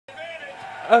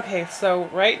Okay, so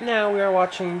right now we are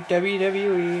watching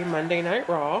WWE Monday Night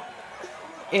Raw,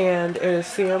 and it is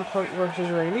CM Punk versus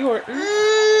Randy Orton.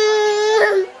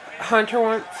 Hunter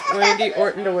wants Randy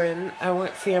Orton to win. I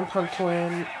want CM Punk to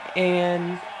win,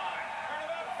 and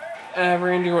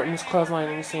Randy Orton is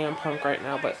clotheslining CM Punk right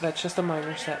now, but that's just a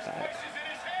minor setback.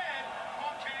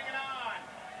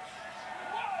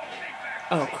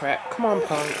 Oh crap, come on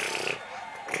Punk.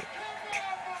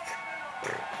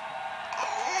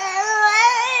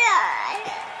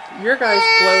 Your guy's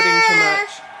gloating too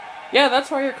much. Yeah, that's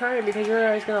why you're crying, because your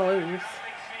guy's gonna lose.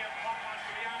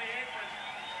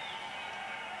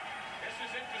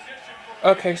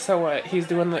 Okay, so what? He's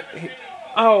doing the...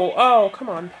 Oh, come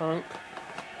on, Punk.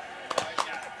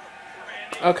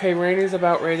 Okay, Randy's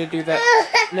about ready to do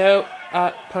that. No,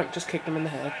 Punk just kicked him in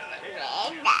the head.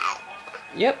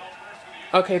 Yep.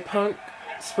 Okay, Punk,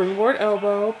 springboard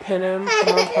elbow, pin him.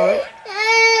 Come on, Punk.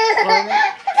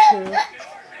 1, 2...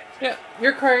 Yeah,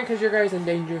 you're crying because your guy's in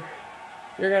danger.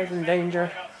 Your guy's in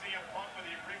danger.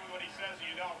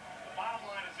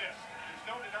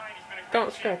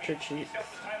 Don't scratch your cheeks.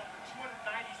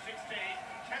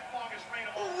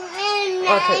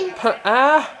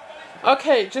 Okay,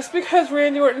 okay, just because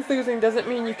Randy Orton's losing doesn't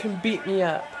mean you can beat me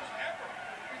up.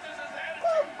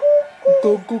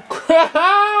 Go,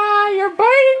 you're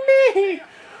biting me!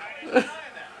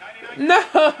 No!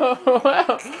 No!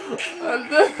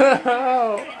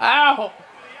 Ow!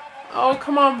 Oh,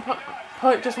 come on.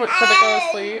 Punk just went for the go to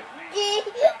sleep.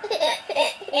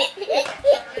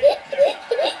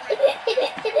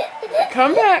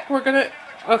 Come back. We're gonna...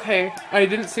 Okay, I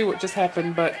didn't see what just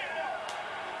happened, but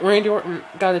Randy Orton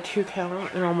got a 2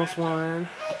 count and almost won.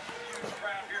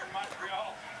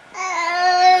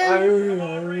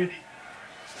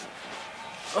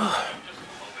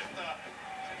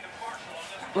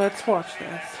 Let's watch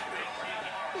this.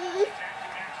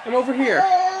 I'm over here.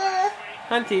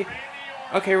 Hunty.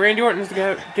 Okay, Randy Orton's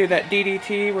gonna do that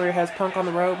DDT where he has Punk on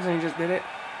the ropes and he just did it.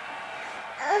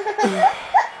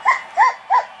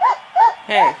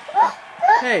 Hey.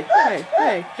 Hey.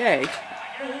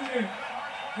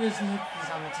 His mic is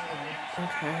on the table.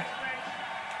 Okay.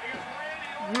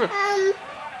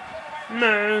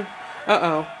 No.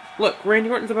 Uh-oh. Look, Randy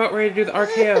Orton's about ready to do the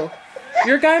RKO.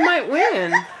 Your guy might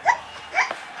win.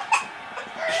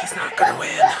 He's not gonna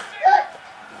win.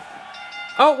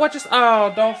 Oh,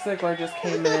 Dolph Ziggler just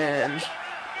came in.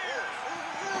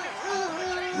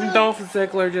 Dolph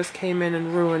Ziggler just came in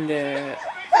and ruined it.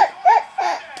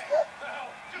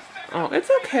 Oh, it's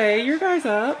okay. Your guy's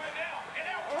up.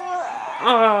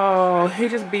 Oh, he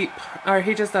just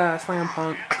slammed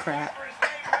Punk. Crap.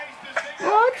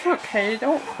 Oh, it's okay.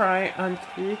 Don't cry,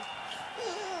 auntie.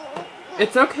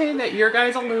 It's okay that your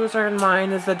guy's a loser and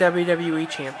mine is the WWE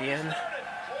champion.